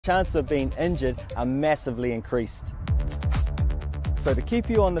Chances of being injured are massively increased. So to keep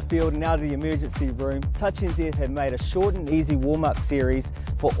you on the field and out of the emergency room, Touch NZ have made a short and easy warm-up series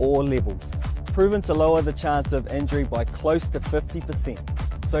for all levels, proven to lower the chance of injury by close to 50%.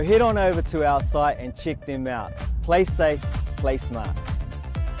 So head on over to our site and check them out. Play safe, play smart.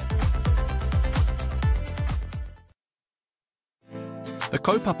 The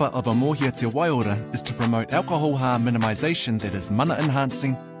kaupapa of a Mōhia Te Waiora is to promote alcohol harm minimisation that is mana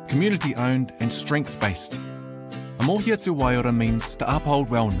enhancing, community owned and strength based. A Mōhia Te Waiora means to uphold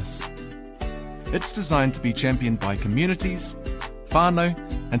wellness. It's designed to be championed by communities, whānau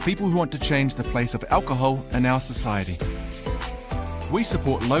and people who want to change the place of alcohol in our society. We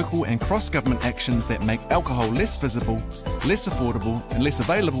support local and cross-government actions that make alcohol less visible, less affordable and less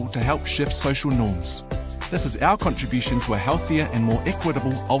available to help shift social norms. This is our contribution to a healthier and more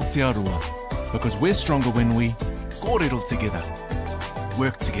equitable Aotearoa, because we're stronger when we kōrero together,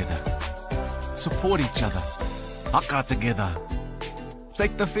 work together, support each other, haka together,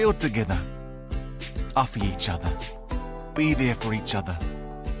 take the field together, awhi each other, be there for each other,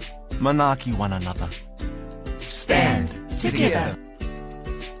 manaaki one another, stand together.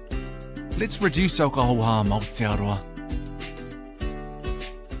 Let's reduce alcohol harm, Aotearoa.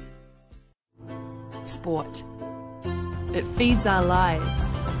 Sport. It feeds our lives,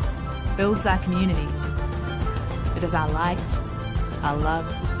 builds our communities. It is our light, our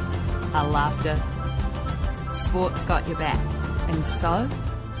love, our laughter. Sport's got your back, and so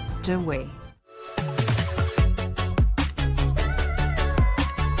do we.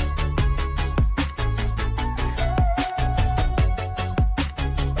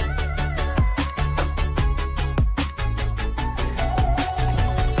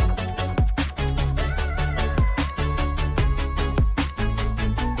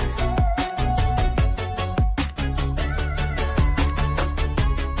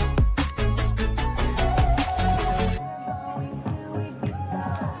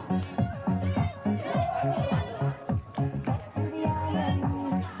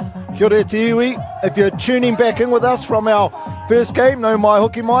 Kia ora te iwi. If you're tuning back in with us from our first game, no mai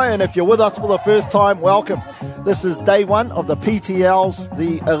hoki mai, and if you're with us for the first time, welcome. This is day one of the PTL's,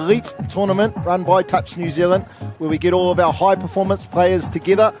 the Elite Tournament run by Touch New Zealand, where we get all of our high performance players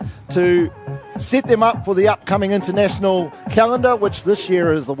together to set them up for the upcoming international calendar, which this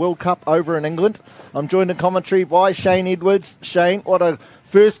year is the World Cup over in England. I'm joined in commentary by Shane Edwards. Shane, what a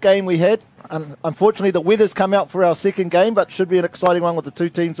first game we had. Unfortunately, the weather's come out for our second game, but should be an exciting one with the two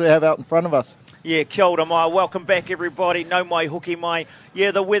teams we have out in front of us. Yeah, kia ora mai. Welcome back, everybody. No mai hoki mai.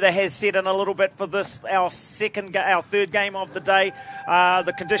 Yeah, the weather has set in a little bit for this, our third game of the day.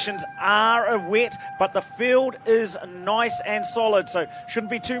 The conditions are wet, but the field is nice and solid, so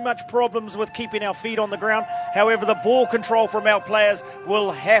shouldn't be too much problems with keeping our feet on the ground. However, the ball control from our players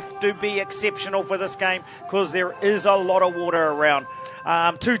will have to be exceptional for this game because there is a lot of water around.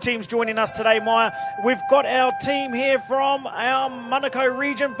 Two teams joining us today, Maya. We've got our team here from our Manukau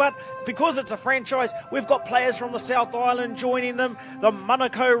region, but because it's a franchise, we've got players from the South Island joining them, the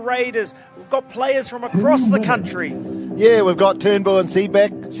Manukau Raiders. We've got players from across the country. Yeah, we've got Turnbull and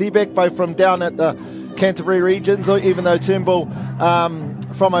Seabeck both from down at the Canterbury regions, even though Turnbull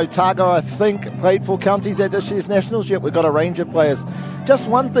from Otago, I think, played for counties at this year's Nationals, yet we've got a range of players. Just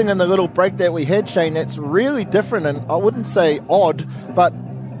one thing in the little break that we had, Shane, that's really different, and I wouldn't say odd, but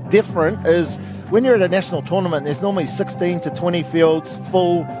different, is when you're at a national tournament, there's normally 16 to 20 fields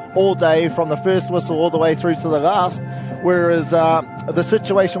full all day from the first whistle all the way through to the last, whereas the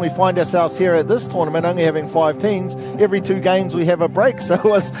situation we find ourselves here at this tournament, only having 5 teams, every 2 games we have a break, so it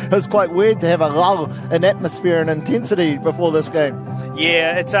was quite weird to have a lull in atmosphere and intensity before this game.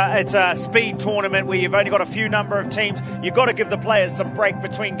 Yeah, it's a speed tournament where you've only got a few number of teams. You've got to give the players some break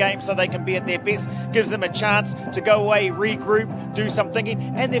between games so they can be at their best. Gives them a chance to go away, regroup, do some thinking.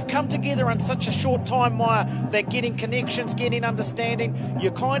 And they've come together in such a short time, Maya. They're getting connections, getting understanding.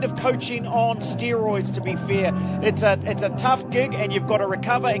 You're kind of coaching on steroids, to be fair. It's a tough gig, and you've got to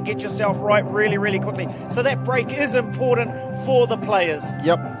recover and get yourself right really, really quickly. So that break is important for the players.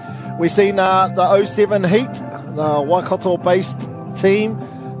 Yep. We've seen the 07 Heat, the Waikato-based team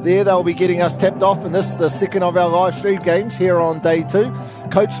there. They'll be getting us tapped off, and this is the second of our live stream games here on day 2,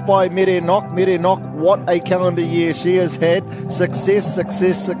 coached by Mere Nock. Mere Nock, what a calendar year she has had. Success.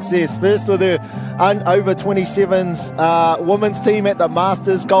 First with her over 27s women's team at the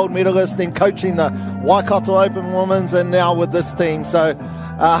Masters, gold medalist, then coaching the Waikato Open Women's, and now with this team. So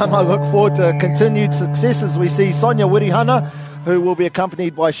I look forward to continued success as we see Sonia Wirihana, who will be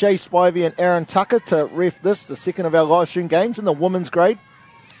accompanied by Shay Spivey and Aaron Tucker to ref this, the second of our live stream games in the women's grade.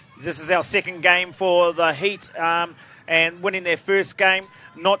 This is our second game for the Heat, and winning their first game.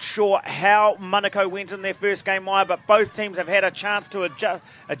 Not sure how Manukau went in their first game, Maya, but both teams have had a chance to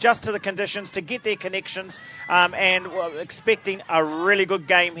adjust to the conditions, to get their connections, and expecting a really good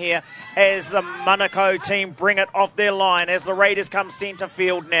game here as the Manukau team bring it off their line as the Raiders come centre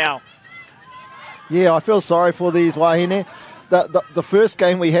field now. Yeah, I feel sorry for these Wahine. The first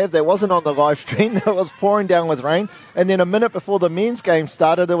game we have, that wasn't on the live stream, that was pouring down with rain, and then a minute before the men's game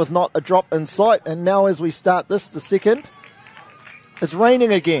started, there was not a drop in sight, and now as we start this, the second, it's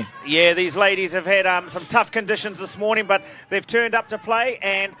raining again. Yeah, these ladies have had some tough conditions this morning, but they've turned up to play,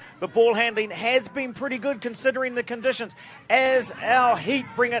 and the ball handling has been pretty good considering the conditions. As our Heat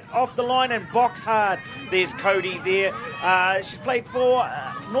bring it off the line and box hard, there's Cody there. She's played for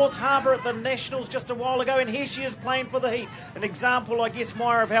North Harbour at the Nationals just a while ago, and here she is playing for the Heat. An example, I guess,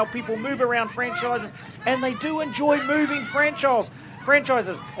 Maya, of how people move around franchises, and they do enjoy moving franchises.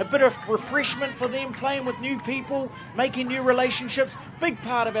 A bit of refreshment for them, playing with new people, making new relationships. Big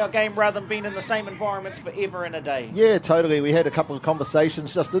part of our game rather than being in the same environments forever and a day. Yeah, totally. We had a couple of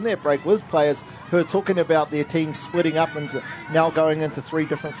conversations just in that break with players who are talking about their team splitting up into now going into 3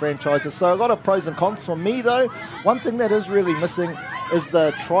 different franchises. So a lot of pros and cons for me, though. One thing that is really missing is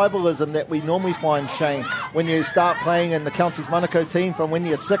the tribalism that we normally find, Shane, when you start playing in the Counties Manukau team from when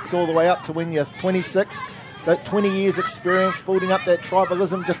you're 6 all the way up to when you're 26. That 20 years experience building up that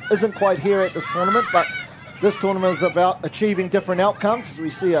tribalism just isn't quite here at this tournament, but this tournament is about achieving different outcomes.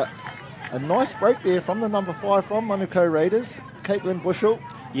 We see a nice break there from the number 5 from Manukau Raiders, Caitlin Bushell.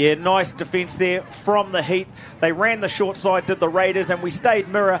 Yeah, nice defence there from the Heat. They ran the short side, did the Raiders, and we stayed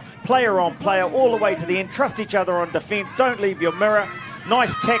mirror, player on player, all the way to the end. Trust each other on defence. Don't leave your mirror.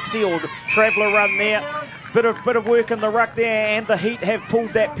 Nice taxi or traveller run there. Bit of work in the ruck there, and the Heat have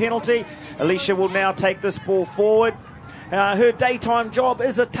pulled that penalty. Alicia will now take this ball forward. Her daytime job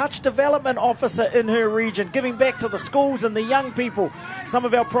is a touch development officer in her region, giving back to the schools and the young people. Some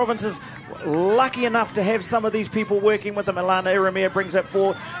of our provinces lucky enough to have some of these people working with them. Ilana Iramia brings it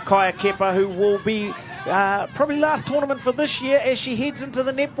forward. Kaya Kepa, who will be probably last tournament for this year as she heads into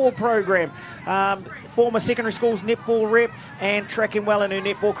the netball program. Former secondary schools netball rep and tracking well in her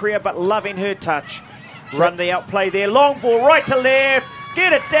netball career, but loving her touch. Run the outplay there. Long ball right to left.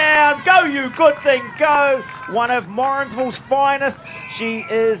 Get it down. Go, you good thing. Go. One of Morrinsville's finest.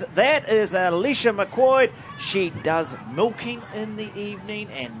 That is Alicia McCoy. She does milking in the evening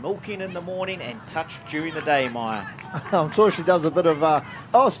and milking in the morning and touch during the day, Maya. I'm sure she does a bit of,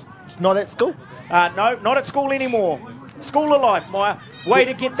 not at school. No, not at school anymore. School of life, Maya. Way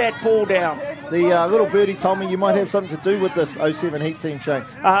to get that ball down. The little birdie told me you might have something to do with this 07 Heat team, Shane.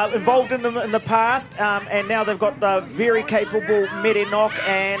 Involved in them in the past, and now they've got the very capable Mere Nok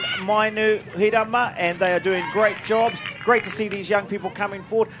and Mainu Hirama, and they are doing great jobs. Great to see these young people coming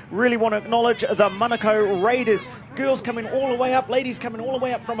forward. Really want to acknowledge the Manukau Raiders. Girls coming all the way up, ladies coming all the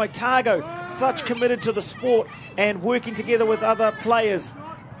way up from Otago. Such committed to the sport and working together with other players.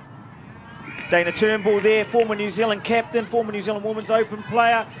 Dana Turnbull there, former New Zealand captain, former New Zealand Women's Open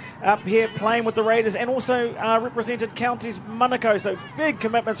player, up here playing with the Raiders, and also represented Counties Manukau. So big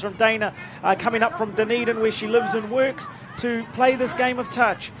commitments from Dana, coming up from Dunedin where she lives and works to play this game of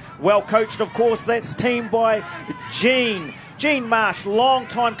touch. Well coached, of course. That's teamed by Jean Marsh,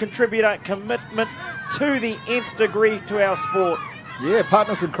 long-time contributor, commitment to the nth degree to our sport. Yeah,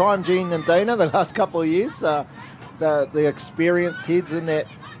 partners in crime, Jean and Dana, the last couple of years. The experienced heads in that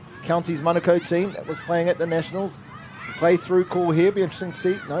Counties Manukau team that was playing at the Nationals. Play through call here, be interesting to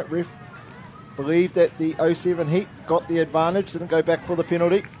see. No, ref believed that the 07 Heat got the advantage, didn't go back for the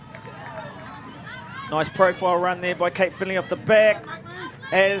penalty. Nice profile run there by Kate Finley off the back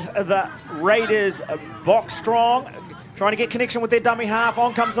as the Raiders box strong, trying to get connection with their dummy half.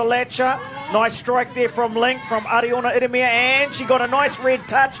 On comes the Latcher. Nice strike there from Link, from Ariona Iramia, and she got a nice red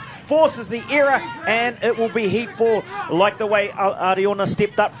touch, forces the error, and it will be Heat ball. Like the way Ariona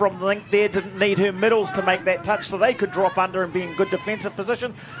stepped up from Link there, didn't need her middles to make that touch, so they could drop under and be in good defensive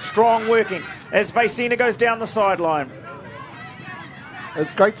position. Strong working as Vicina goes down the sideline.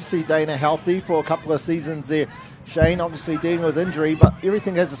 It's great to see Dana healthy for a couple of seasons there. Shane obviously dealing with injury, but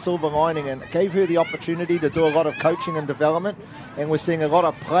everything has a silver lining, and it gave her the opportunity to do a lot of coaching and development, and we're seeing a lot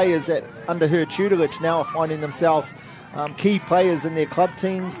of players that under her tutelage now are finding themselves key players in their club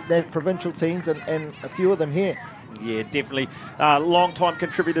teams, their provincial teams, and a few of them here. Yeah, definitely. Long-time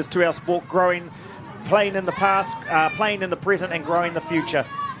contributors to our sport, growing, playing in the past, playing in the present, and growing the future.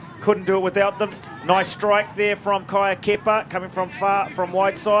 Couldn't do it without them. Nice strike there from Kaya Kepa, coming from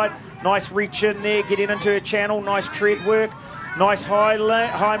wide side. Nice reach in there, getting into her channel. Nice tread work. Nice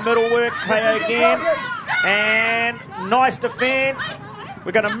high middle work. Kaya again. And nice defence.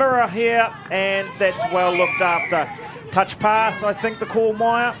 We're going to mirror here, and that's well looked after. Touch pass, I think the call,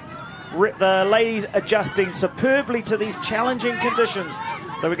 Maya. The ladies adjusting superbly to these challenging conditions.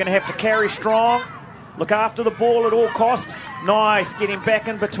 So we're going to have to carry strong, look after the ball at all costs. Nice, getting back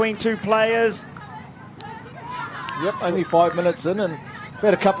in between two players. Yep, only 5 minutes in, and we've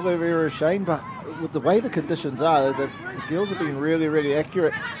had a couple of errors, Shane, but with the way the conditions are, the girls have been really, really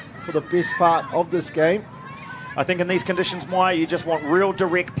accurate for the best part of this game. I think in these conditions, Maya, you just want real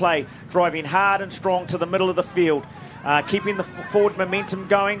direct play, driving hard and strong to the middle of the field, keeping the forward momentum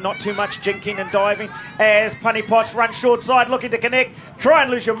going, not too much jinking and diving, as Punny Potts run short side, looking to connect, try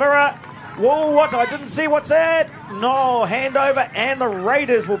and lose your mirror. Whoa, what? I didn't see what's that. No, handover, and the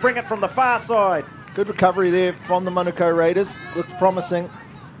Raiders will bring it from the far side. Good recovery there from the Manukau Raiders. Looked promising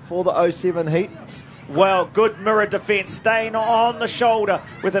for the 07 Heat. Well, good mirror defence, staying on the shoulder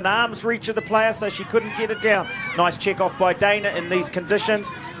with an arm's reach of the player so she couldn't get it down. Nice check off by Dana in these conditions.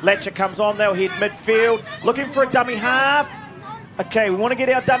 Latcher comes on, they'll head midfield. Looking for a dummy half. Okay, we want to get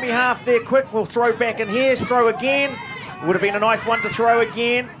our dummy half there quick. We'll throw back in here, throw again. Would have been a nice one to throw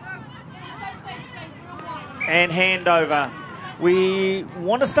again. And handover. We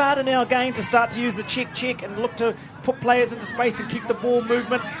want to start in our game to start to use the check and look to put players into space and keep the ball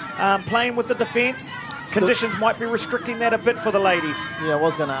movement, playing with the defence. Conditions might be restricting that a bit for the ladies. Yeah, I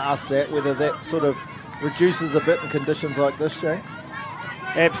was going to ask that, whether that sort of reduces a bit in conditions like this, Shane.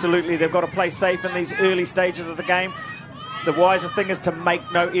 Absolutely, they've got to play safe in these early stages of the game. The wiser thing is to make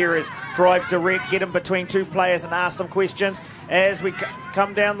no errors. Drive direct, get in between two players and ask some questions. As we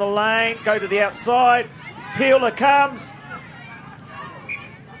come down the lane, go to the outside. Peeler comes.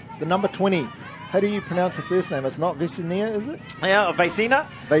 The number 20. How do you pronounce her first name? It's not Vesinia, is it? Yeah, Vesina.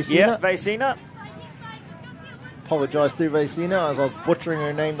 Vesina? Yeah, Vesina. Apologise to Vesina as I was butchering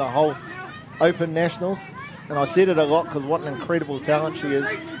her name the whole Open Nationals. And I said it a lot because what an incredible talent she is.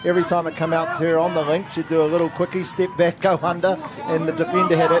 Every time it come out to her on the link, she'd do a little quickie, step back, go under, and the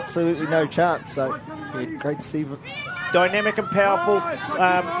defender had absolutely no chance. So it's great to see. Dynamic and powerful.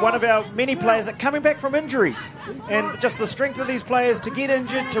 One of our many players that coming back from injuries, and just the strength of these players to get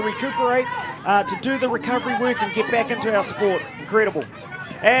injured, to recuperate, to do the recovery work and get back into our sport. Incredible.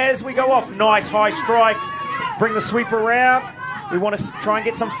 As we go off, nice high strike. Bring the sweep around. We want to try and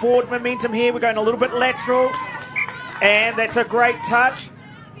get some forward momentum here. We're going a little bit lateral, and that's a great touch.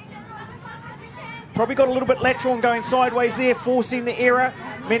 Probably got a little bit lateral and going sideways there, forcing the error.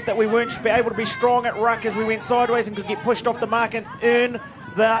 Meant that we weren't able to be strong at ruck as we went sideways and could get pushed off the mark and earn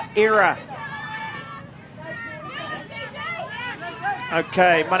the error.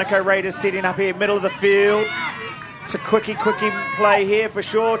 Okay, Manukau Raiders setting up here, middle of the field. It's a quickie play here for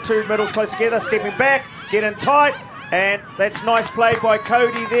sure. Two middles close together, stepping back, get in tight, and that's nice play by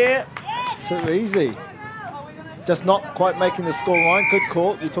Cody there. Too easy. Just not quite making the score line. Good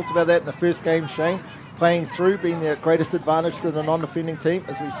call. You talked about that in the first game, Shane. Playing through, being the greatest advantage to the non-defending team,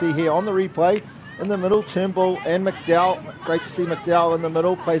 as we see here on the replay. In the middle, Turnbull and McDowell. Great to see McDowell in the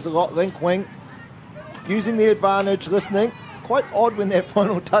middle. Plays a lot, link wing. Using the advantage, listening. Quite odd when that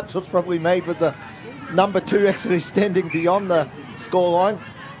final touch was probably made with the number 2 actually standing beyond the scoreline.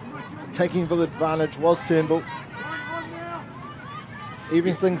 Taking full advantage was Turnbull.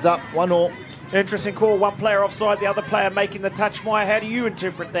 Even things up, 1-1. Interesting call. One player offside, the other player making the touch. Maya, how do you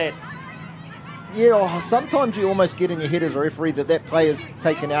interpret that? Yeah, sometimes you almost get in your head as a referee that player's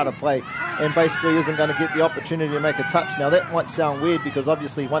taken out of play and basically isn't going to get the opportunity to make a touch. Now, that might sound weird because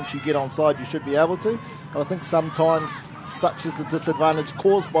obviously once you get onside, you should be able to. But I think sometimes such is the disadvantage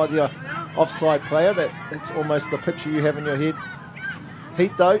caused by the offside player that it's almost the picture you have in your head.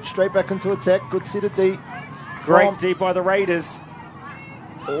 Heat, though, straight back into attack. Good set of D. Great D by the Raiders.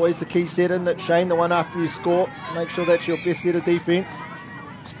 Always the key set in that, Shane, the one after you score. Make sure that's your best set of defence.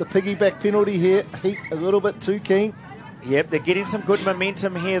 Just a piggyback penalty here. Heat a little bit too keen. Yep, they're getting some good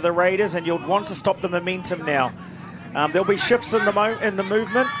momentum here, the Raiders, and you'll want to stop the momentum now. There'll be shifts in the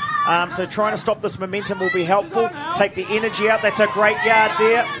movement, so trying to stop this momentum will be helpful. Take the energy out. That's a great yard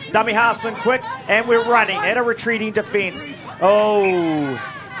there. Dummy halves in quick, and we're running at a retreating defence. Oh,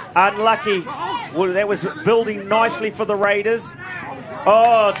 unlucky. Well, that was building nicely for the Raiders.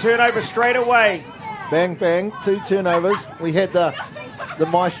 Oh, turnover straight away. Bang, bang, 2 turnovers. We had the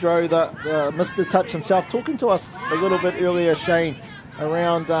maestro, the Mr. Touch himself, talking to us a little bit earlier, Shane,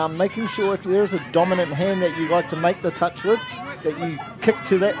 around making sure if there's a dominant hand that you like to make the touch with, that you kick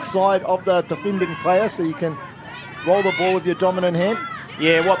to that side of the defending player so you can roll the ball with your dominant hand?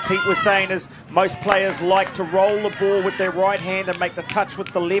 Yeah, what Pete was saying is most players like to roll the ball with their right hand and make the touch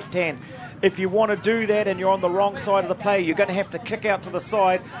with the left hand. If you want to do that and you're on the wrong side of the play, you're going to have to kick out to the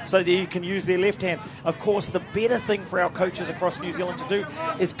side so that you can use their left hand. Of course, the better thing for our coaches across New Zealand to do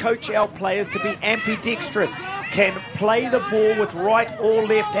is coach our players to be ambidextrous, can play the ball with right or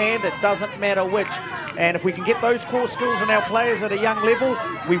left hand, it doesn't matter which. And if we can get those core skills in our players at a young level,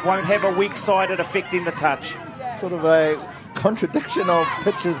 we won't have a weak side affecting the touch. Sort of a contradiction of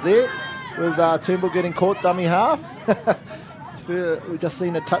pitches there, with Turnbull getting caught dummy half. We just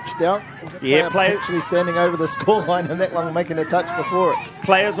seen a touchdown. Yeah, player actually standing over the scoreline, and that one making a touch before it.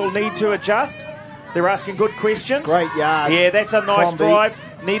 Players will need to adjust. They're asking good questions. Great yards. Yeah, that's a nice Crombie. drive.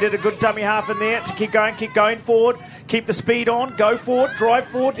 Needed a good dummy half in there to keep going forward, keep the speed on, go forward, drive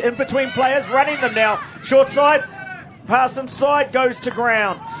forward, in between players, running them now. Short side, pass inside, goes to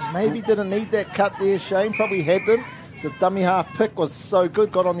ground. Maybe didn't need that cut there, Shane. Probably had them. The dummy half pick was so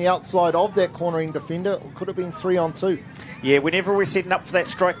good, got on the outside of that cornering defender. Could have been 3-on-2. Yeah, whenever we're setting up for that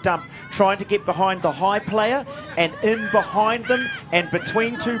strike dump, trying to get behind the high player and in behind them and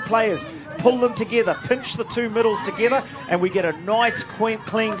between two players. Pull them together, pinch the two middles together, and we get a nice, clean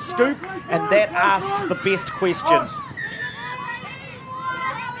scoop, and that asks the best questions.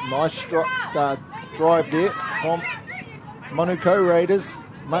 Nice drive there from Manukau Raiders.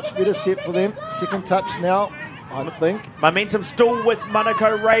 Much better set for them. Second touch now, I think. Momentum still with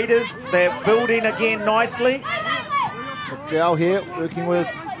Manukau Raiders. They're building again nicely. McDowell here working with...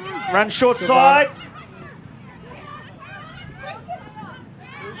 Run short side.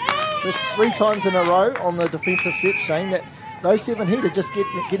 That's 3 times in a row on the defensive set, Shane, that those 7 heat are just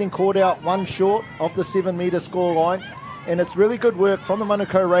getting caught out one short of the 7-metre score line. And it's really good work from the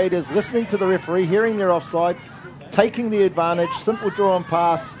Manukau Raiders, listening to the referee, hearing their offside, taking the advantage, simple draw and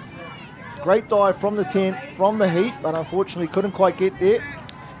pass. Great dive from the 10, from the heat, but unfortunately couldn't quite get there.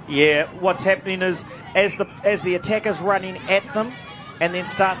 Yeah, what's happening is as the attacker's running at them and then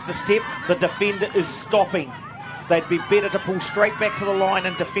starts to step, the defender is stopping. They'd be better to pull straight back to the line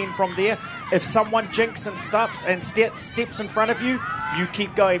and defend from there. If someone jinks and steps in front of you, you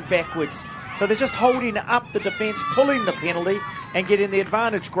keep going backwards. So they're just holding up the defence, pulling the penalty and getting the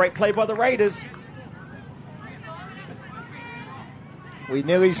advantage. Great play by the Raiders. We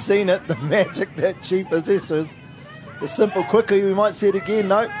nearly seen it, the magic that she possesses. The simple quickly, we might see it again.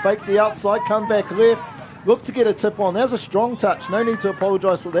 No, fake the outside, come back left. Look to get a tip on. That was a strong touch. No need to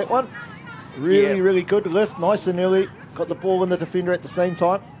apologise for that one. Really good lift, nice and early. Got the ball and the defender at the same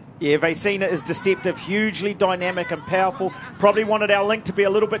time. Yeah, Vecina is deceptive, hugely dynamic and powerful. Probably wanted our link to be a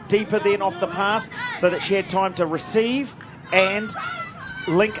little bit deeper then off the pass so that she had time to receive and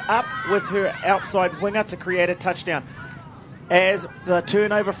link up with her outside winger to create a touchdown. As the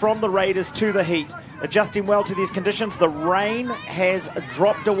turnover from the Raiders to the Heat, adjusting well to these conditions. The rain has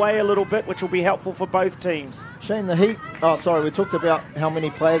dropped away a little bit, which will be helpful for both teams. Shane, the Heat, we talked about how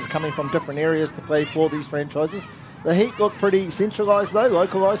many players are coming from different areas to play for these franchises. The Heat look pretty centralised though,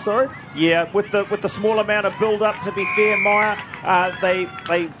 localised, sorry. Yeah, with the small amount of build-up, to be fair, Maya,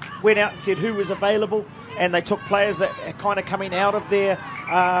 they went out and said who was available, and they took players that are kind of coming out of their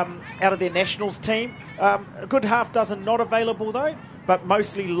nationals team. A good half dozen not available though, but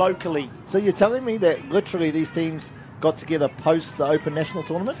mostly locally. So you're telling me that literally these teams got together post the Open National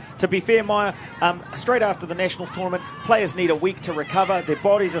Tournament? To be fair, Maya, straight after the Nationals Tournament, players need a week to recover. Their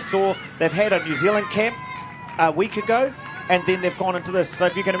bodies are sore. They've had a New Zealand camp a week ago, and then they've gone into this. So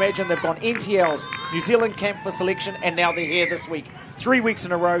if you can imagine, they've gone NTLs, New Zealand camp for selection, and now they're here this week. 3 weeks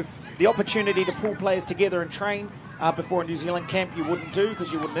in a row. The opportunity to pull players together and train before a New Zealand camp you wouldn't do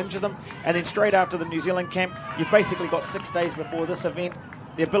because you wouldn't injure them. And then straight after the New Zealand camp, you've basically got 6 days before this event.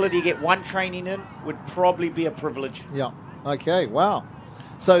 The ability to get one training in would probably be a privilege. Yeah. Okay, wow.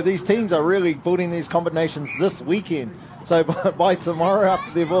 So these teams are really building these combinations this weekend. So by tomorrow,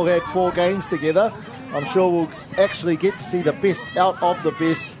 after they've all had 4 games together, I'm sure we'll actually get to see the best out of the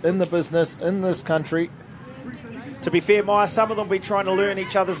best in the business, in this country. To be fair, Maya, some of them will be trying to learn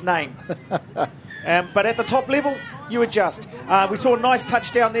each other's name. But at the top level, you adjust. We saw a nice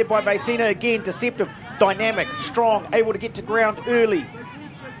touchdown there by Vecina. Again, deceptive, dynamic, strong, able to get to ground early.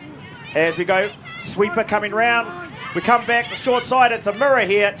 As we go, sweeper coming round. We come back, the short side, it's a mirror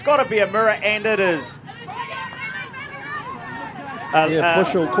here. It's got to be a mirror, and it is.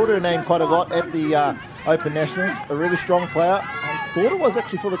 Bushell caught her name quite a lot at the Open Nationals. A really strong player. I thought it was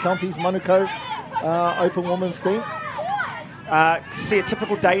actually for the Counties Manukau Open Women's team. See a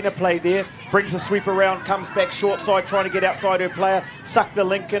typical Dana play there. Brings the sweep around, comes back short side, trying to get outside her player, suck the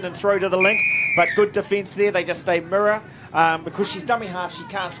link in and throw to the link. But good defence there. They just stay mirror. Because she's dummy half, she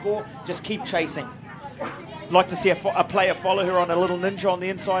can't score. Just keep chasing. Like to see a player follow her on a little ninja on the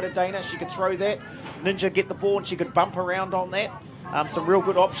inside of Dana. She could throw that. Ninja get the ball and she could bump around on that. Some real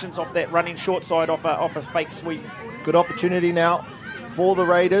good options off that running short side off a fake sweep. Good opportunity now for the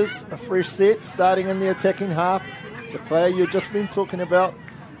Raiders. A fresh set starting in the attacking half. The player you've just been talking about,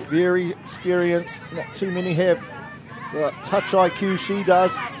 very experienced. Not too many have the touch IQ she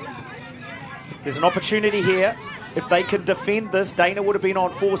does. There's an opportunity here. If they can defend this, Dana would have been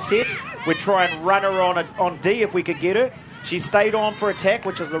on 4 sets. We'd try and run her on D if we could get her. She stayed on for attack,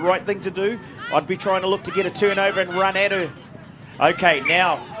 which is the right thing to do. I'd be trying to look to get a turnover and run at her. Okay,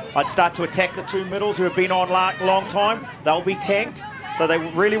 now I'd start to attack the 2 middles who have been on long time. They'll be tanked. So they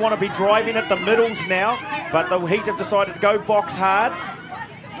really want to be driving at the middles now. But the Heat have decided to go box hard.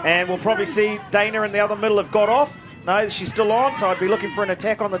 And we'll probably see Dana in the other middle have got off. No, she's still on. So I'd be looking for an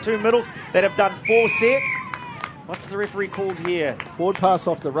attack on the 2 middles that have done 4 sets. What's the referee called here? Forward pass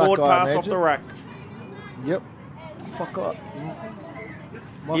off the ruck, Forward pass off the ruck. Yep. Whaka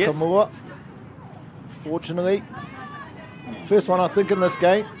Makamua. Fortunately. First one, I think, in this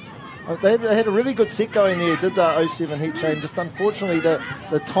game. They had a really good set going there, did the 07 Heat chain. Just unfortunately,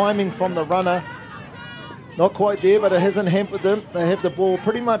 the timing from the runner, not quite there, but it hasn't hampered them. They have the ball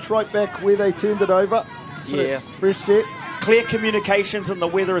pretty much right back where they turned it over. So fresh set. Clear communications in the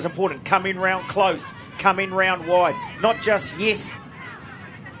weather is important. Coming round close, coming round wide. Not just, yes,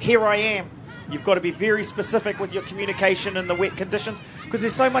 here I am. You've got to be very specific with your communication in the wet conditions because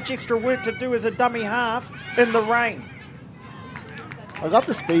there's so much extra work to do as a dummy half in the rain. I love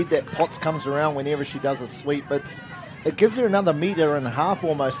the speed that Potts comes around whenever she does a sweep. It gives her another metre and a half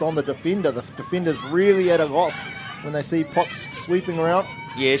almost on the defender. The defender's really at a loss when they see Potts sweeping around.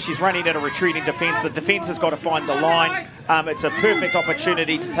 Yeah, she's running at a retreating defence. The defence has got to find the line. It's a perfect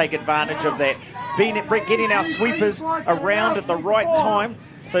opportunity to take advantage of that. Getting our sweepers around at the right time.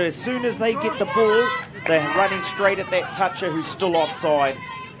 So as soon as they get the ball, they're running straight at that toucher who's still offside.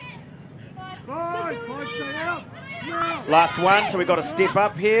 Last one, so we've got to step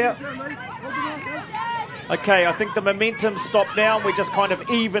up here. Okay, I think the momentum's stopped now and we're just kind of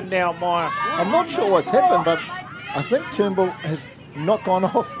even now, Maya. I'm not sure what's happened, but I think Turnbull has not gone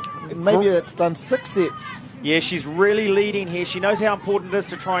off. Maybe it's done 6 sets. Yeah, she's really leading here. She knows how important it is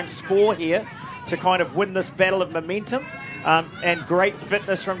to try and score here to kind of win this battle of momentum. And great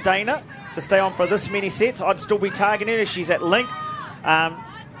fitness from Dana to stay on for this many sets. I'd still be targeting her. She's at link.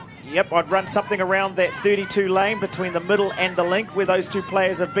 Yep, I'd run something around that 32 lane between the middle and the link where those 2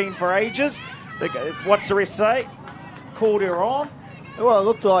 players have been for ages. What's the ref say? Called her on. Well, it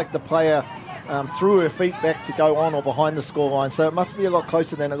looked like the player threw her feet back to go on or behind the scoreline, so it must be a lot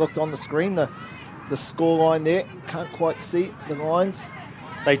closer than it looked on the screen. The scoreline there, can't quite see the lines.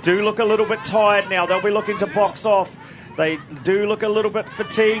 They do look a little bit tired now. They'll be looking to box off. They do look a little bit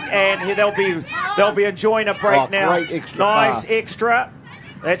fatigued, and here they'll be enjoying a break now. Great extra nice pass. Extra.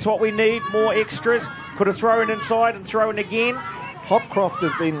 That's what we need, more extras. Could have thrown inside and thrown again. Hopcroft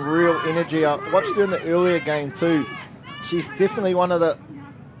has been real energy. I watched her in the earlier game too. She's definitely one of the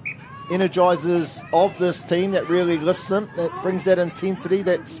energizers of this team that really lifts them, that brings that intensity,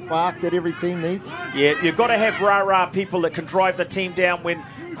 that spark that every team needs. Yeah, you've got to have rah-rah people that can drive the team down when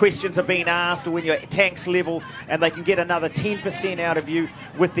questions are being asked or when your tank's level, and they can get another 10% out of you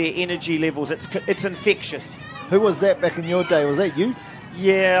with their energy levels. It's infectious. Who was that back in your day? Was that you?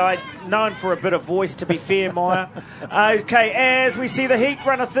 Yeah, I'm known for a bit of voice, to be fair, Maya. Okay, as we see the Heat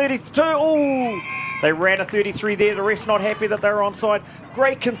run a 32. Ooh, they ran a 33 there. The ref's not happy that they were onside.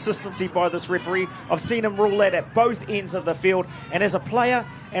 Great consistency by this referee. I've seen him rule that at both ends of the field. And as a player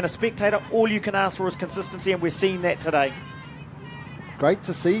and a spectator, all you can ask for is consistency, and we're seeing that today. Great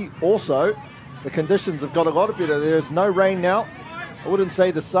to see. Also, the conditions have got a lot better. There's no rain now. I wouldn't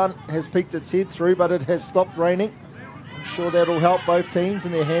say the sun has peeked its head through, but it has stopped raining. I'm sure that'll help both teams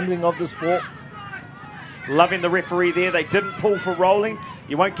in their handling of the sport. Loving the referee there. They didn't pull for rolling.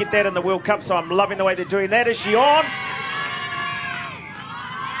 You won't get that in the World Cup, so I'm loving the way they're doing that. Is she on?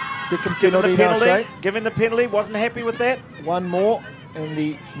 Second penalty now, Shane. Given the penalty. Wasn't happy with that. One more, and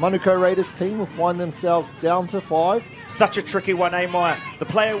the Manukau Raiders team will find themselves down to 5. Such a tricky one, Maya? The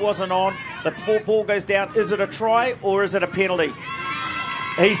player wasn't on. The ball goes down. Is it a try or is it a penalty?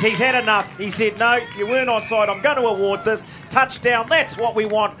 He's had enough. He said, no, you weren't onside. I'm going to award this. Touchdown, that's what we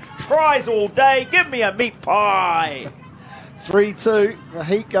want. Tries all day. Give me a meat pie. 3-2. The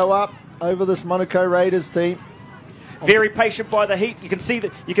Heat go up over this Manukau Raiders team. Very patient by the Heat. You can see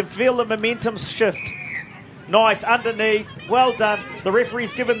that. You can feel the momentum shift. Nice, underneath, well done. The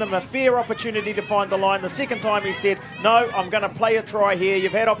referee's given them a fair opportunity to find the line. The second time he said, no, I'm going to play a try here.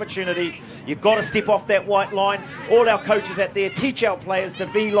 You've had opportunity. You've got to step off that white line. All our coaches out there teach our players to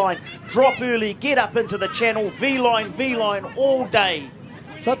V-line. Drop early, get up into the channel, V-line all day.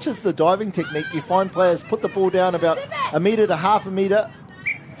 Such as the diving technique, you find players put the ball down about a metre to half a metre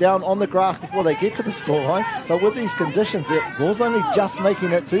down on the grass before they get to the scoreline. But with these conditions, the ball's only just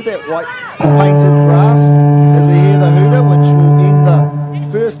making it to that white painted grass as we hear the hooter, which will end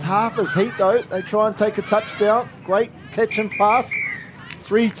the first half as Heat, though. They try and take a touchdown. Great catch and pass.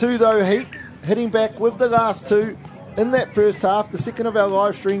 3-2, though, Heat hitting back with the last two in that first half, the second of our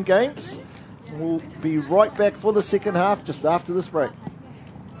live stream games. We'll be right back for the second half just after this break.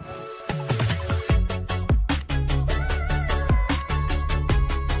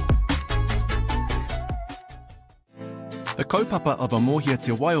 The kaupapa of a Mōhia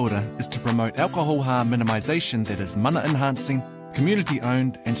Te Waiora is to promote alcohol harm minimisation that is mana enhancing, community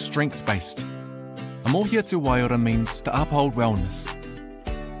owned and strength based. A Mōhia Te Waiora means to uphold wellness.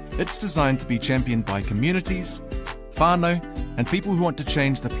 It's designed to be championed by communities, whānau and people who want to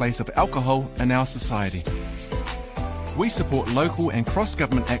change the place of alcohol in our society. We support local and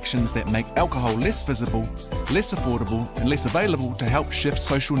cross-government actions that make alcohol less visible, less affordable and less available to help shift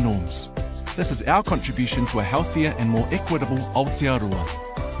social norms. This is our contribution to a healthier and more equitable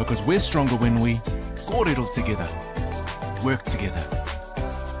Aotearoa, because we're stronger when we kōrero together, work together,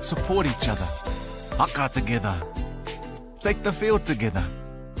 support each other, haka together, take the field together,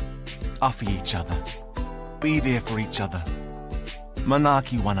 awhi each other, be there for each other,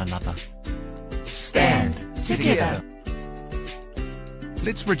 manaaki one another, stand together.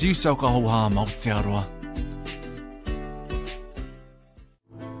 Let's reduce alcohol harm, Aotearoa.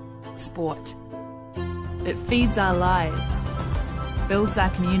 Sport. It feeds our lives, builds our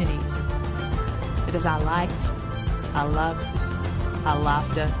communities. It is our light, our love, our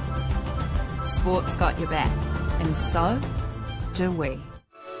laughter. Sport's got your back, and so do we.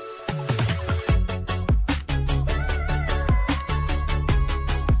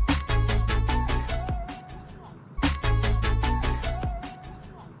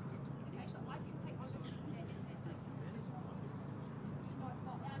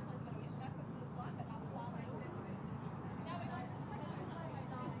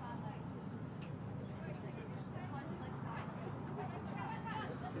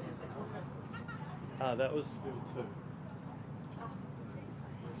 That was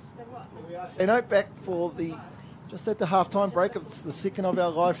 32. Back for just at the halftime break. It's the second of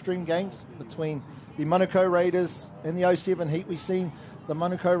our live stream games between the Manukau Raiders and the 07 Heat. We've seen the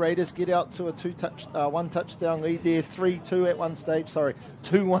Manukau Raiders get out to a one touchdown lead there, 3-2 at one stage,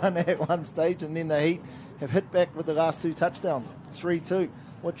 2-1 at one stage, and then the Heat have hit back with the last two touchdowns, 3-2.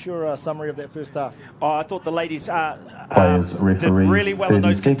 What's your summary of that first half? I thought the ladies did really well in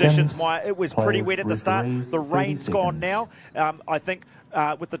those conditions. It was pretty wet at the start. The rain's gone now. I think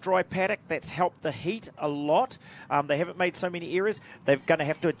with the dry paddock, that's helped the Heat a lot. They haven't made so many errors. They're going to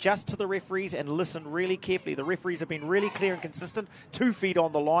have to adjust to the referees and listen really carefully. The referees have been really clear and consistent. 2 feet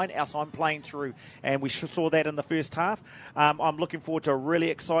on the line, else I'm playing through. And we saw that in the first half. I'm looking forward to a really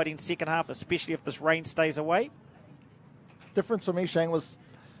exciting second half, especially if this rain stays away. Difference for me, Shane, was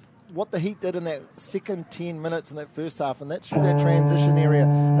what the Heat did in that second 10 minutes in that first half, and that's through that transition area.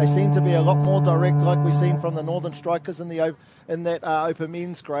 They seem to be a lot more direct, like we've seen from the Northern Strikers in that open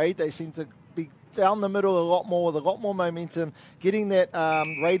men's grade. They seem to be down the middle a lot more, with a lot more momentum, getting that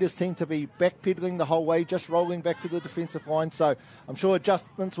Raiders team to be backpedaling the whole way, just rolling back to the defensive line. So I'm sure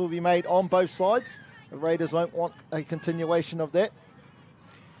adjustments will be made on both sides. The Raiders won't want a continuation of that.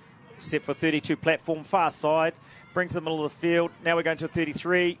 Set for 32 platform, far side, bring to the middle of the field. Now we're going to a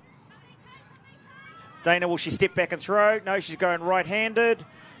 33. Dana, will she step back and throw? No, she's going right-handed.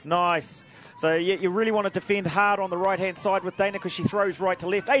 Nice. So you really want to defend hard on the right-hand side with Dana because she throws right to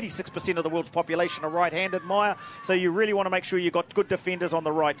left. 86% of the world's population are right-handed, Maya. So you really want to make sure you've got good defenders on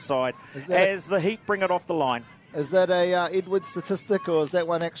the right side as the Heat bring it off the line. Is that a Edwards statistic, or is that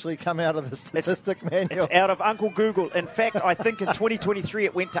one actually come out of the statistic manual? It's out of Uncle Google. In fact, I think in 2023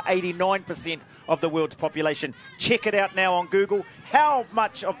 it went to 89% of the world's population. Check it out now on Google. How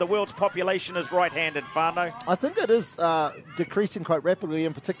much of the world's population is right-handed, whānau? I think it is decreasing quite rapidly,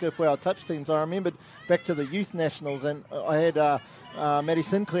 in particular for our touch teams. I remembered back to the Youth Nationals, and I had Maddie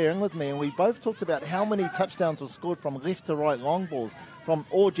Sinclair in with me, and we both talked about how many touchdowns were scored from left to right long balls, from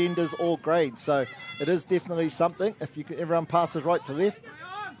all genders, all grades. So it is definitely something. If everyone passes right to left,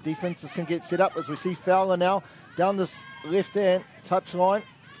 defenses can get set up, as we see Fowler now down this left-hand touch line.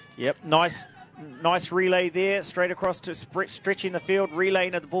 Yep, nice Nice relay there, straight across to stretching the field,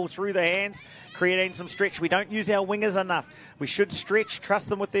 relaying the ball through the hands, creating some stretch. We don't use our wingers enough. We should stretch, trust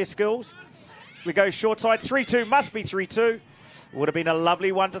them with their skills. We go short side, 3-2, must be 3-2. Would have been a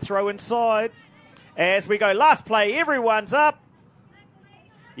lovely one to throw inside. As we go, last play, everyone's up.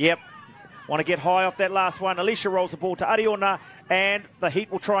 Yep, want to get high off that last one. Alicia rolls the ball to Ariona, and the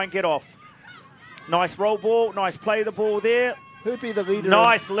Heat will try and get off. Nice roll ball, nice play the ball there. Who'd be the leader?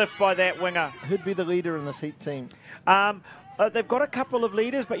 Nice lift by that winger. Who'd be the leader in this Heat team? They've got a couple of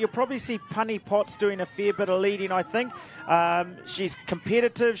leaders, but you'll probably see Punny Potts doing a fair bit of leading, I think. She's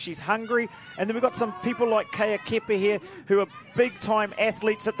competitive, she's hungry. And then we've got some people like Kaya Kepa here who are big-time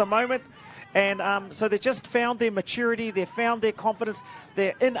athletes at the moment. And so they've just found their maturity, they've found their confidence.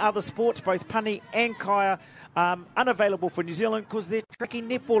 They're in other sports, both Punny and Kaya, unavailable for New Zealand because they're tracking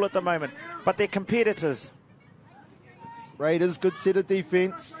netball at the moment. But they're competitors. Raiders, good set of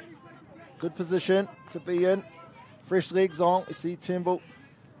defence. Good position to be in. Fresh legs on. You see Turnbull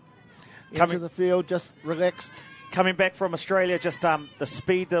into the field, just relaxed. Coming back from Australia, just the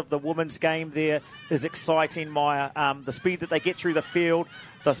speed of the women's game there is exciting, Maya. The speed that they get through the field,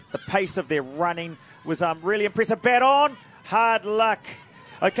 the pace of their running was really impressive. Bat on, hard luck.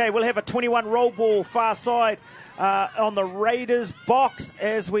 Okay, we'll have a 21 roll ball far side on the Raiders box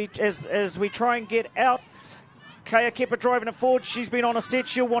as we try and get out. Kaya Kepa driving it forward. She's been on a set.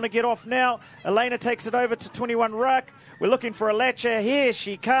 She'll want to get off now. Elena takes it over to 21 ruck. We're looking for a latcher. Here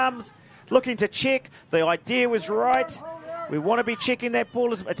she comes. Looking to check. The idea was right. We want to be checking that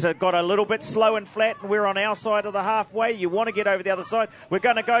ball. It's got a little bit slow and flat, and we're on our side of the halfway. You want to get over the other side. We're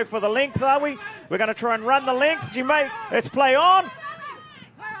going to go for the length, are we? We're going to try and run the length. She may. Let's play on.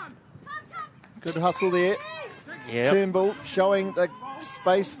 Good hustle there. Yep. Turnbull showing the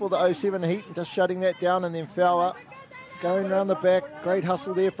space for the 07 Heat and just shutting that down, and then Fowler going around the back. Great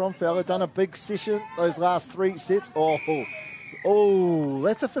hustle there from Fowler. Done a big session those last 3 sets. Oh,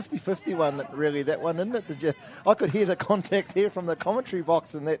 that's a 50-50 one, really, that one, isn't it? I could hear the contact here from the commentary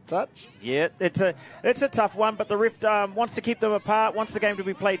box in that touch. Yeah, it's a tough one, but the ref wants to keep them apart, wants the game to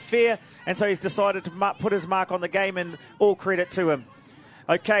be played fair, and so he's decided to put his mark on the game, and all credit to him.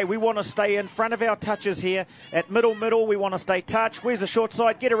 Okay, we want to stay in front of our touches here. At middle, we want to stay touch. Where's the short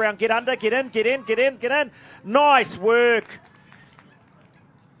side? Get around, get under, get in. Nice work.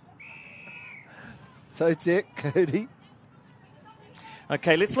 Totek, Cody.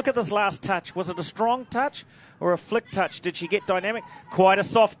 Okay, let's look at this last touch. Was it a strong touch or a flick touch? Did she get dynamic? Quite a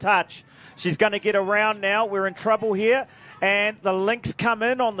soft touch. She's going to get around now. We're in trouble here. And the links come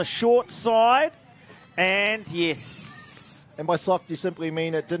in on the short side. And yes. And by soft, you simply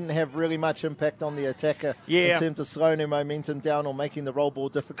mean it didn't have really much impact on the attacker in terms of slowing her momentum down or making the roll ball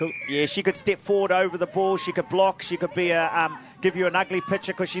difficult. Yeah, she could step forward over the ball. She could block. She could be give you an ugly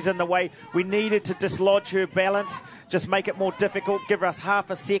picture because she's in the way. We needed to dislodge her balance, just make it more difficult, give us half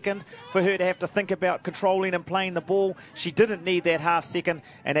a second for her to have to think about controlling and playing the ball. She didn't need that half second,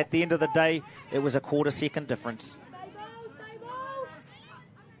 and at the end of the day, it was a quarter-second difference.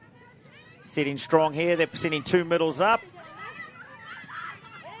 Setting strong here. They're sending 2 middles up.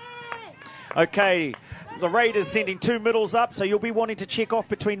 Okay, the Raiders sending 2 middles up, so you'll be wanting to check off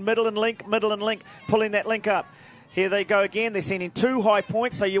between middle and link, pulling that link up. Here they go again. They're sending 2 high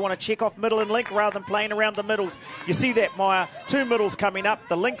points, so you want to check off middle and link rather than playing around the middles. You see that, Maya? 2 middles coming up.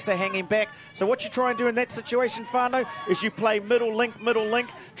 The links are hanging back. So what you try and do in that situation, Whānau, is you play middle link,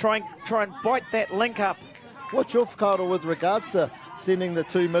 try and bite that link up. What's your whakaaro with regards to sending the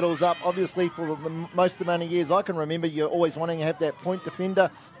 2 middles up? Obviously, for the most amount of years I can remember, you're always wanting to have that point defender,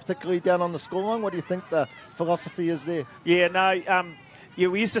 particularly down on the scoreline. What do you think the philosophy is there? Yeah, no,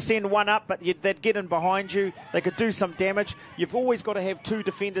 we used to send 1 up, but they'd get in behind you. They could do some damage. You've always got to have 2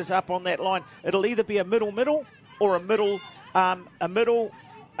 defenders up on that line. It'll either be a middle, or a middle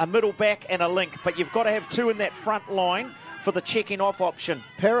back and a link. But you've got to have 2 in that front line for the checking off option.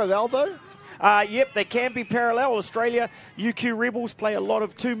 Parallel, though? Yep, they can be parallel. Australia, UQ Rebels play a lot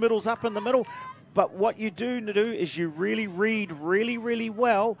of 2 middles up in the middle. But what you do is you really read really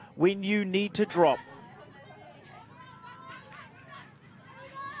well when you need to drop.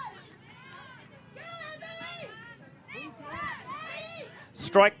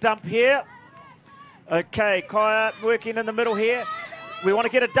 Strike dump here. Okay, Kaya working in the middle here. We want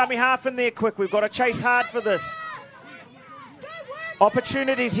to get a dummy half in there quick. We've got to chase hard for this.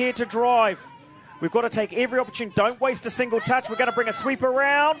 Opportunities here to drive. We've got to take every opportunity. Don't waste a single touch. We're going to bring a sweep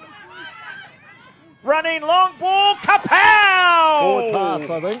around. Running long ball. Kapow! Forward pass,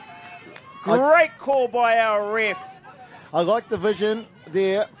 I think. Great call by our ref. I like the vision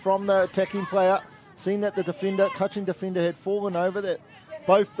there from the attacking player. Seen that the touching defender had fallen over. That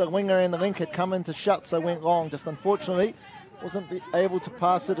both the winger and the link had come into shut, so went long. Just unfortunately, wasn't able to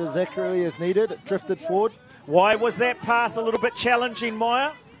pass it as accurately as needed. It drifted forward. Why was that pass a little bit challenging,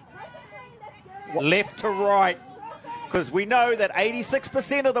 Maya? Left to right. Because we know that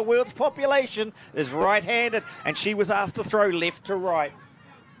 86% of the world's population is right-handed, and she was asked to throw left to right.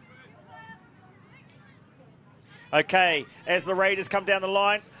 Okay, as the Raiders come down the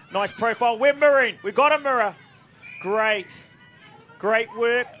line, nice profile. We're mirroring. We've got a mirror. Great. Great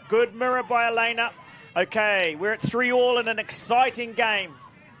work. Good mirror by Elena. Okay, we're at 3-3 in an exciting game.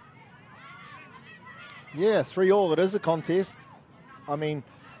 Yeah, 3-3. It is a contest. I mean,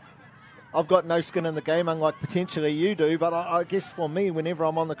 I've got no skin in the game, unlike potentially you do, but I guess for me, whenever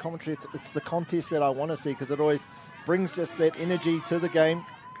I'm on the commentary, it's the contest that I want to see, because it always brings just that energy to the game,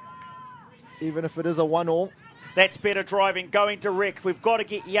 even if it is a 1-1. That's better driving, going direct. We've got to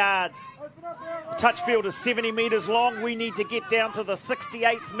get yards. The touch field is 70 metres long. We need to get down to the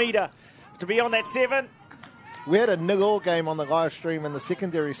 68th metre to be on that 7. We had a 0-0 game on the live stream in the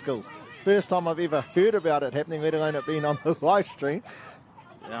secondary schools. First time I've ever heard about it happening, let alone it being on the live stream.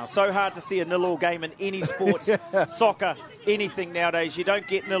 Now, so hard to see a 0-0 game in any sports, soccer, anything nowadays. You don't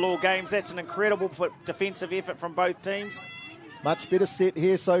get 0-0 games. That's an incredible defensive effort from both teams. Much better set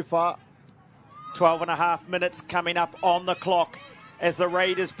here so far. 12.5 minutes coming up on the clock as the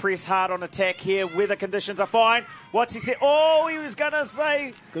Raiders press hard on attack here. Weather conditions are fine. What's he said? Oh, he was going to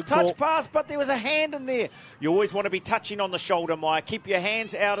say good touch call. pass, but there was a hand in there. You always want to be touching on the shoulder, Maya. Keep your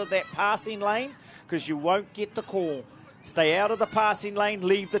hands out of that passing lane because you won't get the call. Stay out of the passing lane.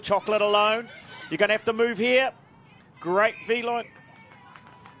 Leave the chocolate alone. You're going to have to move here. Great V-line.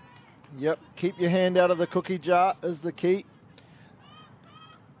 Yep, keep your hand out of the cookie jar is the key.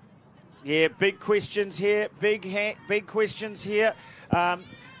 Yeah, big questions here. Big questions here. Got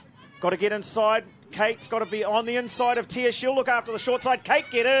to get inside. Kate's got to be on the inside of Tia. She'll look after the short side. Kate,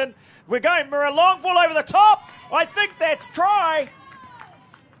 get in. We're going mirror long ball over the top. I think that's try.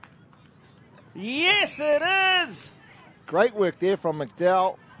 Yes, it is. Great work there from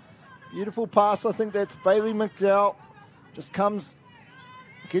McDowell. Beautiful pass. I think that's Bailey McDowell. Just comes,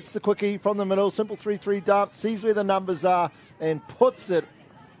 gets the quickie from the middle. Simple 3-3 dump. Sees where the numbers are and puts it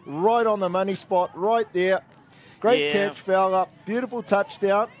right on the money spot, right there. Great catch, foul up. Beautiful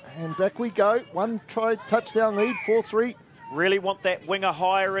touchdown. And back we go. One try touchdown lead, 4-3. Really want that winger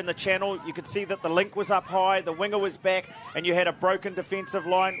higher in the channel. You could see that the link was up high, the winger was back, and you had a broken defensive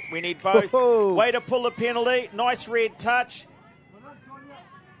line. We need both. Oh. Way to pull the penalty. Nice red touch.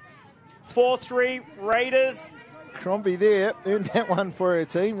 4-3 Raiders. Crombie there. Earned that one for her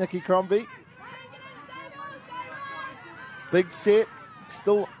team, Nikki Crombie. Big set.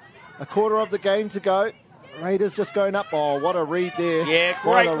 Still a quarter of the game to go. Raiders just going up. Oh, what a read there. Yeah,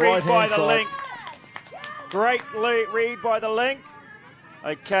 great read by the link. Great read by the link.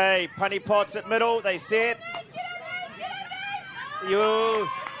 Okay, Punny Potts at middle. They set.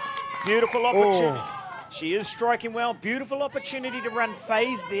 Beautiful opportunity. Oh. She is striking well. Beautiful opportunity to run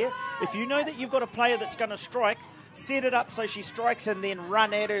phase there. If you know that you've got a player that's going to strike, set it up so she strikes and then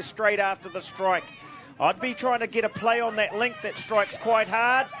run at her straight after the strike. I'd be trying to get a play on that link that strikes quite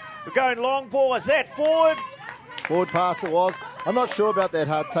hard. We're going long ball. Is that forward? Forward pass it was. I'm not sure about that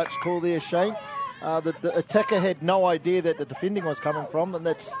hard touch call there, Shane. The attacker had no idea that the defending was coming from, and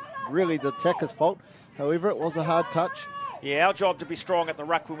that's really the attacker's fault. However, it was a hard touch. Yeah, our job to be strong at the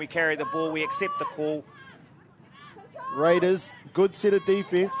ruck when we carry the ball. We accept the call. Raiders, good set of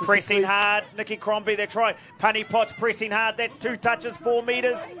defence. Pressing hard. Nikki Crombie, they're trying. Punny Potts pressing hard. That's 2 touches, 4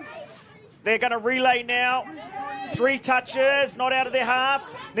 metres. They're going to relay now. 3 touches, not out of their half.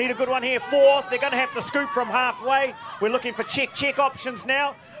 Need a good one here. 4th. They're going to have to scoop from halfway. We're looking for check options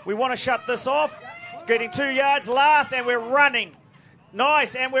now. We want to shut this off. Getting 2 yards last, and we're running.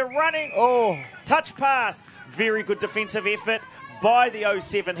 Nice, and we're running. Oh. Touch pass. Very good defensive effort by the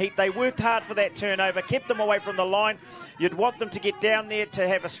 07 Heat. They worked hard for that turnover, kept them away from the line. You'd want them to get down there to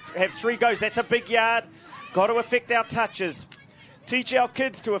have 3 goes. That's a big yard. Got to affect our touches. Teach our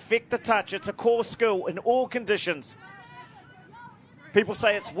kids to affect the touch. It's a core skill in all conditions. People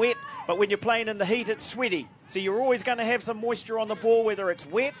say it's wet, but when you're playing in the heat, it's sweaty. So you're always going to have some moisture on the ball, whether it's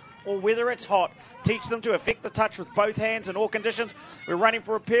wet or whether it's hot. Teach them to affect the touch with both hands in all conditions. We're running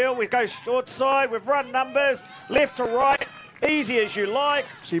for a peel. We go short side. We've run numbers, left to right, easy as you like.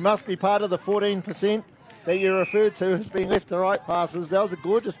 She must be part of the 14% that you referred to as being left to right passes. That was a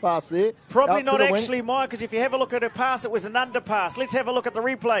gorgeous pass there. Probably not actually, Mike, because if you have a look at her pass, it was an underpass. Let's have a look at the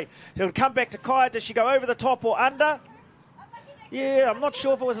replay. So it'll come back to Kaya. Does she go over the top or under? Yeah, I'm not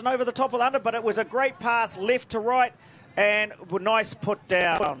sure if it was an over the top or under, but it was a great pass left to right and a nice put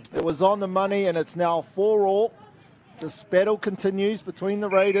down. It was on the money, and it's now 4-4. This battle continues between the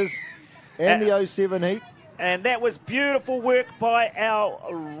Raiders and the 07 Heat. And that was beautiful work by our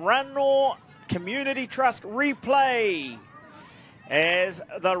Rano Community Trust replay. As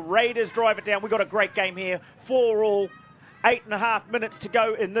the Raiders drive it down. We've got a great game here. 4-all. 8.5 minutes to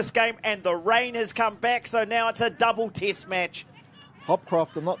go in this game, and the rain has come back, so now it's a double test match.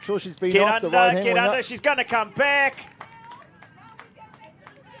 Hopcroft, I'm not sure she's been Get off under, the right hand. get under. She's going to come back.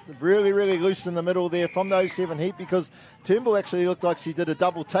 Really, really loose in the middle there from the 07 Heat, because Turnbull actually looked like she did a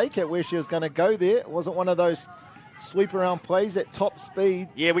double take at where she was going to go there. It wasn't one of those sweep around plays at top speed.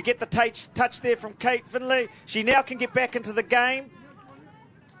 Yeah, we get the touch there from Kate Finlay. She now can get back into the game,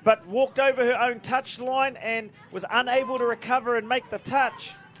 but walked over her own touch line and was unable to recover and make the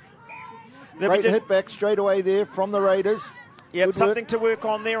touch. Great hit back straight away there from the Raiders. Yep, something to work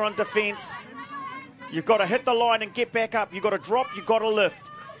on there on defence. You've got to hit the line and get back up. You've got to drop, you've got to lift.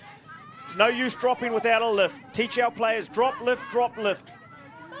 It's no use dropping without a lift. Teach our players drop, lift, drop, lift.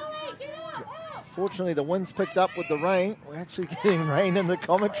 Fortunately, the wind's picked up with the rain. We're actually getting rain in the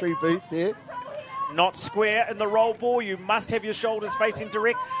commentary booth there. Not square in the roll ball. You must have your shoulders facing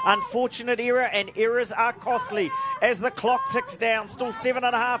direct. Unfortunate error, and errors are costly as the clock ticks down. Still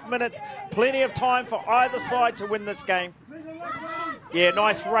 7.5 minutes. Plenty of time for either side to win this game. Yeah,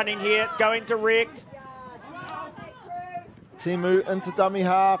 nice running here. Going direct. Timu into dummy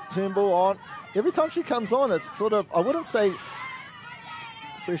half. Turnbull on. Every time she comes on, it's sort of, I wouldn't say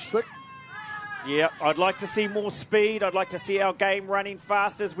fresh sick. Yeah, I'd like to see more speed. I'd like to see our game running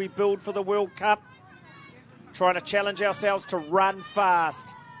fast as we build for the World Cup. Trying to challenge ourselves to run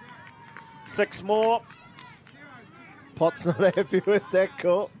fast. 6 more. Potts not happy with that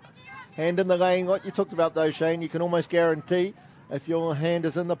call. Hand in the lane. What you talked about though, Shane, you can almost guarantee if your hand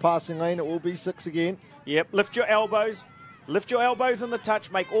is in the passing lane, it will be 6 again. Yep, lift your elbows. Lift your elbows in the touch.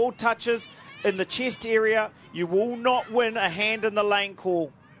 Make all touches in the chest area. You will not win a hand in the lane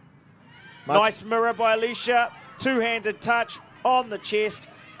call. Nice mirror by Alicia. 2-handed touch on the chest.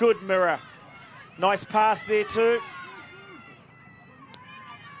 Good mirror. Nice pass there too.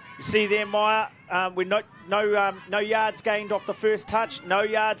 You see there, Maya, no yards gained off the first touch. No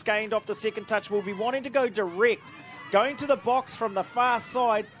yards gained off the second touch. We'll be wanting to go direct. Going to the box from the far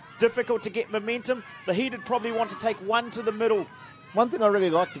side, difficult to get momentum. The Heat would probably want to take one to the middle. One thing I really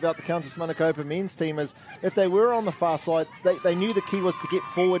liked about the Countess Manukau men's team is if they were on the far side, they knew the key was to get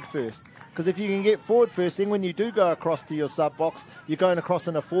forward first. Because if you can get forward first, then when you do go across to your sub-box, you're going across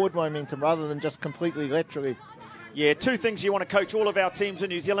in a forward momentum rather than just completely laterally. Yeah, 2 things you want to coach all of our teams in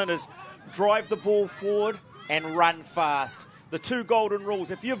New Zealand is drive the ball forward and run fast. The 2 golden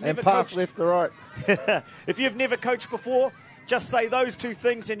rules. If you've never pass coached, left to right. If you've never coached before, just say those 2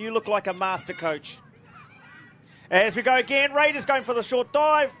 things and you look like a master coach. As we go again, Raiders going for the short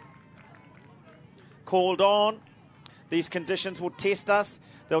dive. Called on. These conditions will test us.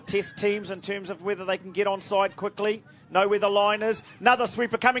 They'll test teams in terms of whether they can get onside quickly. Know where the line is. Another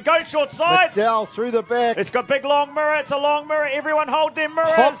sweeper coming. Go short side. McDowell through the back. It's got big long mirror. It's a long mirror. Everyone hold their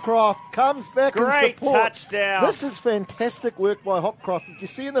mirrors. Hopcroft comes back in support. Great touchdown. This is fantastic work by Hopcroft. If you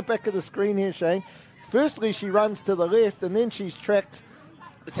see in the back of the screen here, Shane, firstly she runs to the left and then she's tracked.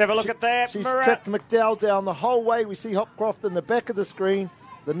 Let's have a look at that She's mirror. tracked McDowell down the whole way. We see Hopcroft in the back of the screen.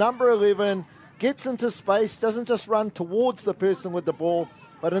 The number 11 gets into space, doesn't just run towards the person with the ball,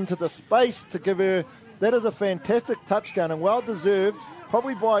 but into the space to give her. That is a fantastic touchdown and well-deserved,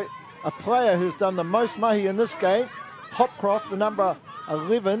 probably by a player who's done the most mahi in this game, Hopcroft, the number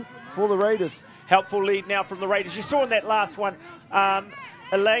 11 for the Raiders. Helpful lead now from the Raiders. You saw in that last one,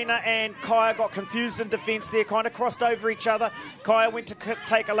 Elena and Kaya got confused in defence there, kind of crossed over each other. Kaya went to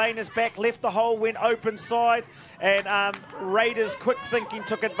take Elena's back, left the hole, went open side, and Raiders quick thinking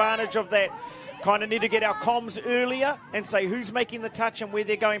took advantage of that. Kind of need to get our comms earlier and say who's making the touch and where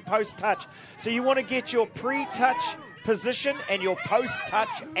they're going post-touch. So you want to get your pre-touch position and your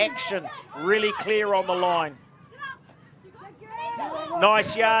post-touch action really clear on the line.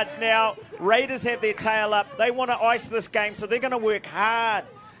 Nice yards now. Raiders have their tail up. They want to ice this game, so they're going to work hard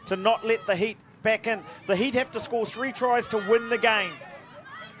to not let the Heat back in. The Heat have to score 3 tries to win the game.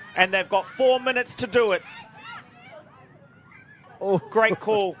 And they've got 4 minutes to do it. Oh, great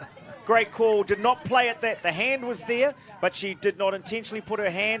call. Great call. Did not play at that. The hand was there, but she did not intentionally put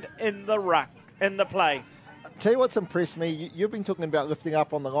her hand in the ruck, in the play. Tell you what's impressed me, you've been talking about lifting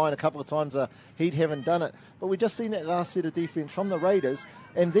up on the line a couple of times. Heat haven't done it, but we've just seen that last set of defence from the Raiders,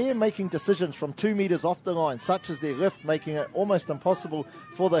 and they're making decisions from 2 metres off the line, such as their lift, making it almost impossible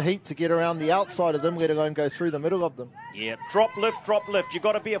for the Heat to get around the outside of them, let alone go through the middle of them. Yeah, drop, lift, drop, lift. You've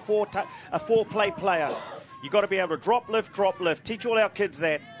got to be a four-play player. You've got to be able to drop, lift, drop, lift. Teach all our kids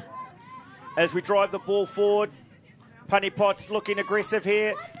that. As we drive the ball forward, Honeypot's looking aggressive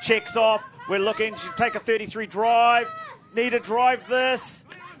here. Checks off. We're looking to take a 33 drive. Need to drive this.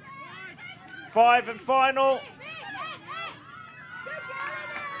 5 and final.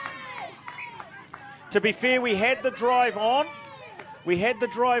 To be fair, we had the drive on.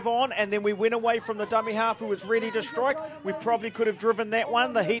 And then we went away from the dummy half who was ready to strike. We probably could have driven that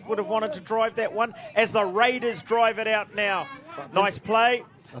one. The Heat would have wanted to drive that one as the Raiders drive it out now. Nice play.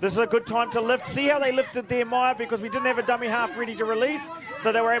 This is a good time to lift. See how they lifted there, Maya, because we didn't have a dummy half ready to release.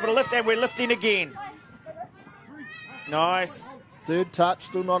 So they were able to lift, and we're lifting again. Nice. Third touch,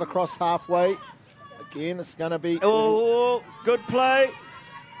 still not across halfway. Again, it's going to be... Oh, good play.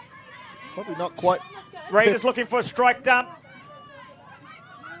 Probably not quite... Raiders looking for a strike dump.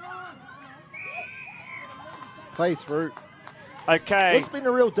 Play through. Okay. There's been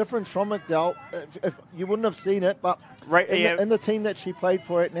a real difference from McDowell. If you wouldn't have seen it, but in the team that she played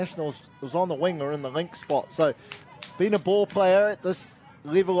for at Nationals was on the wing or in the link spot. So being a ball player at this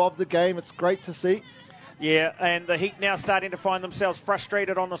level of the game, it's great to see. Yeah, and the Heat now starting to find themselves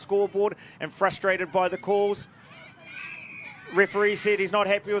frustrated on the scoreboard and frustrated by the calls. Referee said he's not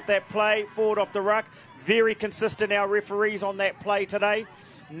happy with that play. Forward off the ruck. Very consistent, our referees, on that play today.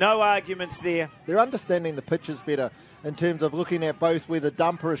 No arguments there. They're understanding the pitches better in terms of looking at both where the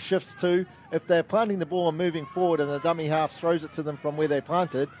dumper shifts to. If they're planting the ball and moving forward and the dummy half throws it to them from where they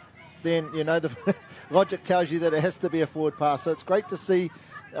planted, then, you know, the logic tells you that it has to be a forward pass. So it's great to see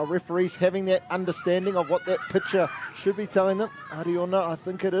our referees having that understanding of what that pitcher should be telling them. How do you all know? I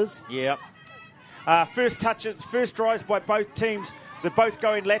think it is. Yeah. First touches, first drives by both teams. They're both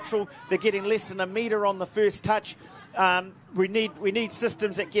going lateral. They're getting less than a metre on the first touch. We need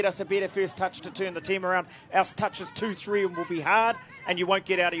systems that get us a better first touch to turn the team around. Our touches 2-3 and will be hard, and you won't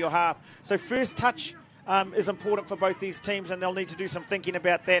get out of your half. So first touch is important for both these teams, and they'll need to do some thinking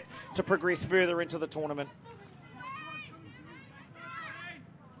about that to progress further into the tournament.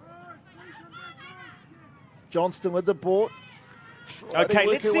 Johnston with the ball. Okay,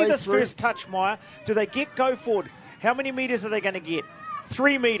 let's see this first touch, Maya. Do they get go forward? How many metres are they going to get?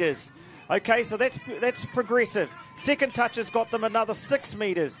 3 metres. Okay, so that's progressive. Second touch has got them another 6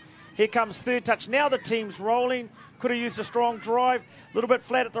 metres. Here comes third touch. Now the team's rolling. Could have used a strong drive. A little bit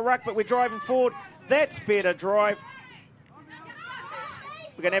flat at the ruck, but we're driving forward. That's better drive.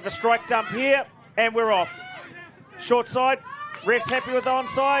 We're going to have a strike dump here, and we're off. Short side. Ref's happy with the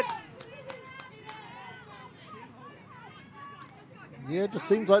onside. Yeah, it just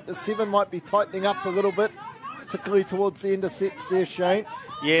seems like the 7 might be tightening up a little bit, particularly towards the end of sets there, Shane.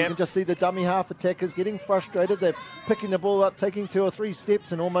 Yeah. You can just see the dummy half attackers getting frustrated. They're picking the ball up, taking 2 or 3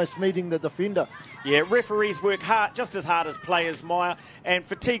 steps and almost meeting the defender. Yeah, referees work hard, just as hard as players, Maya, and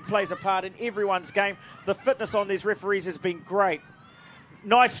fatigue plays a part in everyone's game. The fitness on these referees has been great.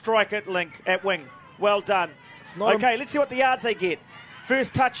 Nice strike at wing. Well done. Okay, let's see what the yards they get.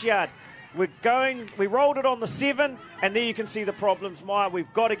 First touch yard. We rolled it on the 7, and there you can see the problems, Maya.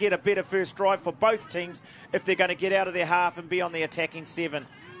 We've got to get a better first drive for both teams if they're going to get out of their half and be on the attacking 7.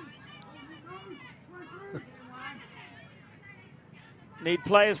 Need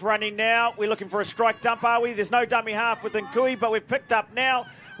players running now. We're looking for a strike dump, are we? There's no dummy half within Kui, but we've picked up now.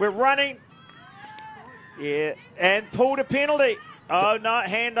 We're running. Yeah, and pulled a penalty. Oh, no,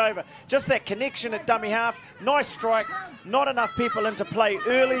 handover. Just that connection at dummy half. Nice strike. Not enough people into play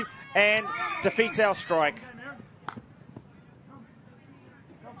early, and defeats our strike.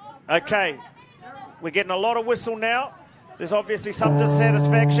 Okay, we're getting a lot of whistle now. There's obviously some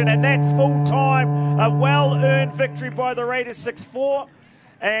dissatisfaction, and that's full time. A well-earned victory by the Raiders, 6-4.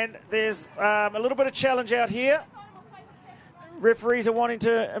 And there's a little bit of challenge out here. Referees are wanting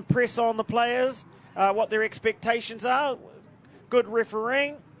to impress on the players what their expectations are. Good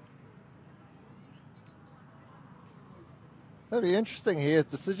refereeing. That'll be interesting here,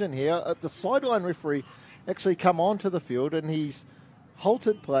 decision here. The sideline referee actually come onto the field and he's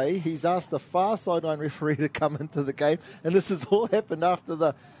halted play. He's asked the far sideline referee to come into the game, and this has all happened after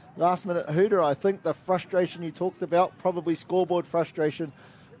the last minute hooter. I think the frustration you talked about, probably scoreboard frustration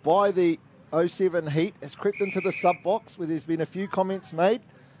by the 07 Heat, has crept into the sub box where there's been a few comments made.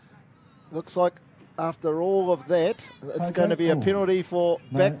 Looks like after all of that, it's going to be a penalty for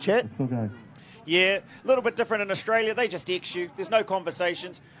back chat. Yeah, a little bit different in Australia. They just X you. There's no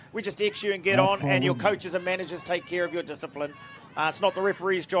conversations. We just X you and get on, and your coaches and managers take care of your discipline. It's not the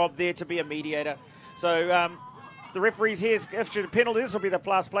referee's job there to be a mediator. So the referees here has issued a penalty. This will be the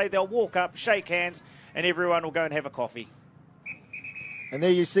plus play. They'll walk up, shake hands, and everyone will go and have a coffee. And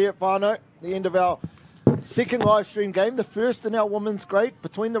there you see it, Whānau. The end of our second live stream game. The first in our women's grade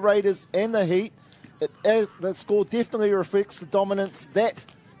between the Raiders and the Heat. The score definitely reflects the dominance that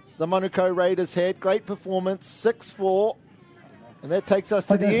the Manukau Raiders had. Great performance, 6-4. And that takes us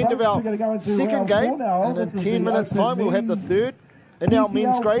to the end of our second game. And in 10 minutes' time, we'll have the third in our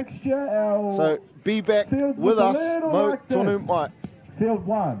men's grade. So be back with us. Mo tonu mai. Field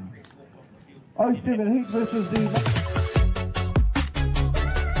 1. Ocean and Heat versus the...